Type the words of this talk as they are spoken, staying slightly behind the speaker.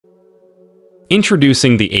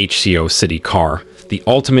Introducing the HCO CityCar, the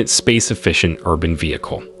ultimate space-efficient urban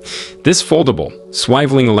vehicle. This foldable,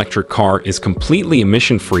 swiveling electric car is completely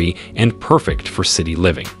emission-free and perfect for city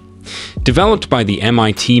living. Developed by the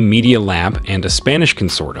MIT Media Lab and a Spanish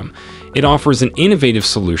consortium, it offers an innovative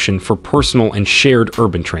solution for personal and shared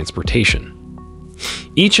urban transportation.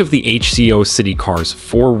 Each of the HCO CityCar's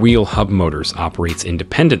four-wheel hub motors operates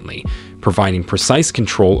independently, providing precise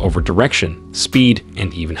control over direction, speed,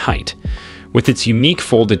 and even height. With its unique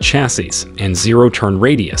folded chassis and zero-turn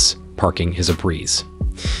radius, parking is a breeze.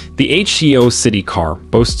 The HCO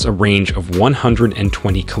CityCar boasts a range of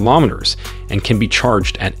 120 kilometers and can be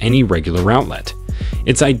charged at any regular outlet.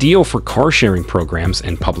 It's ideal for car-sharing programs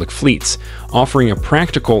and public fleets, offering a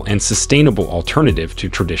practical and sustainable alternative to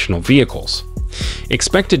traditional vehicles.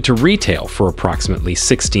 Expected to retail for approximately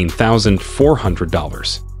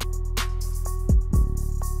 $16,400.